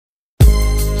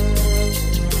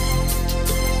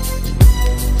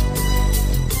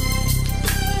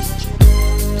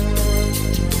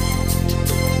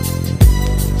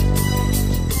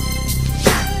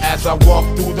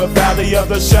through the valley of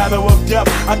the shadow of death,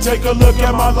 I take a look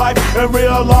at my life and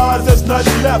realize there's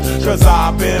nothing left. Cause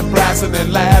I've been blasting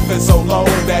and laughing so long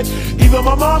that even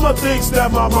my mama thinks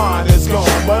that my mind is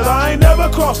gone. But I ain't never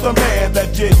crossed a man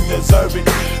that didn't deserve it.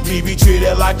 Me be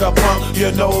treated like a punk,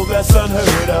 you know that's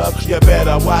unheard of. You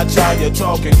better watch how you're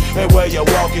talking and where you're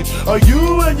walking, or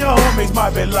you and your homies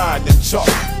might be lying in chalk.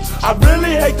 I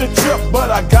really hate the trip, but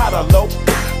I gotta low.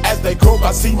 As they croak,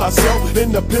 I see myself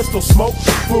in the pistol smoke.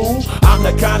 Fool, I'm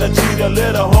the kind of G the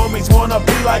little homies wanna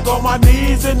be like, on my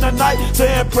knees in the night,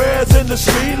 saying prayers in the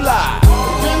street light.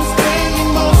 Been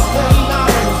spending most of their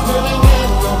lives living in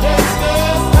the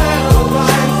gangster's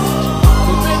paradise.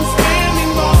 We've been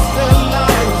spending most of their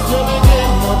lives living in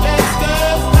the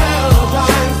gangster's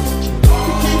paradise.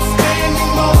 We keep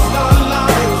spending most of our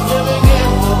lives living in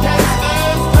the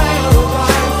gangster's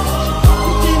paradise.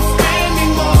 We keep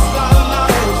spending most of our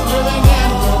lives living in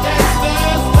the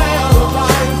gangster's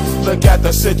paradise. Look at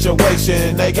the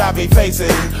situation they got me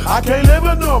facing. I can't live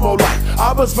a normal life.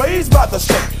 I was raised by the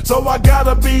state, so I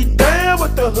gotta be down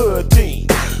with the hood team.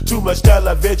 Too much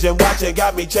television watching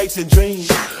got me chasing dreams.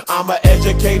 I'm an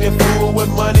educated fool with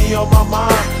money on my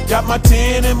mind. Got my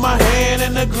tin in my hand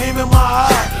and a gleam in my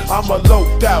eye. I'm a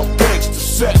loped out gangster,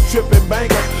 set tripping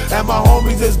banker, and my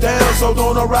homies is down, so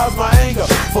don't arouse my anger.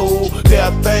 Fool,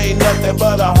 death ain't nothing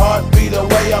but a heartbeat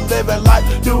away. I'm living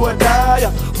life, do or die.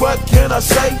 What can I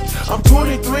say? I'm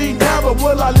 23 now, but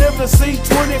will I live to see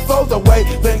 24? The way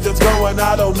things is going,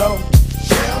 I don't know.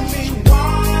 Tell me,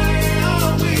 why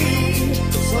are we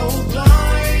so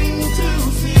blind to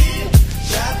see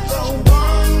that the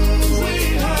ones we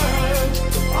hurt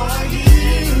are you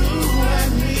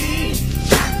and me?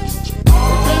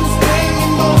 We've been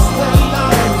spending most of our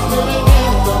lives living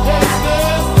in the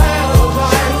gangster's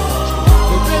paradise.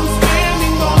 We've been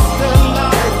spending most of our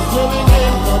lives living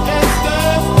in the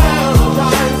gangster's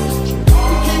paradise.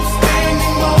 We keep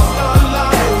spending most of our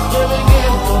lives living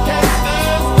in the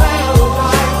gangster's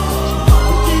paradise.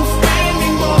 We keep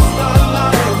spending most of our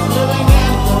lives living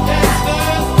in the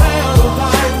gangster's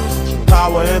paradise.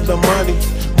 Power and the money,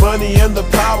 money and the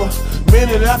power.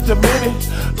 Minute after minute,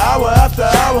 hour after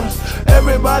hour,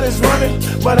 everybody's running,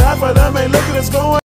 but half of them ain't looking, it's going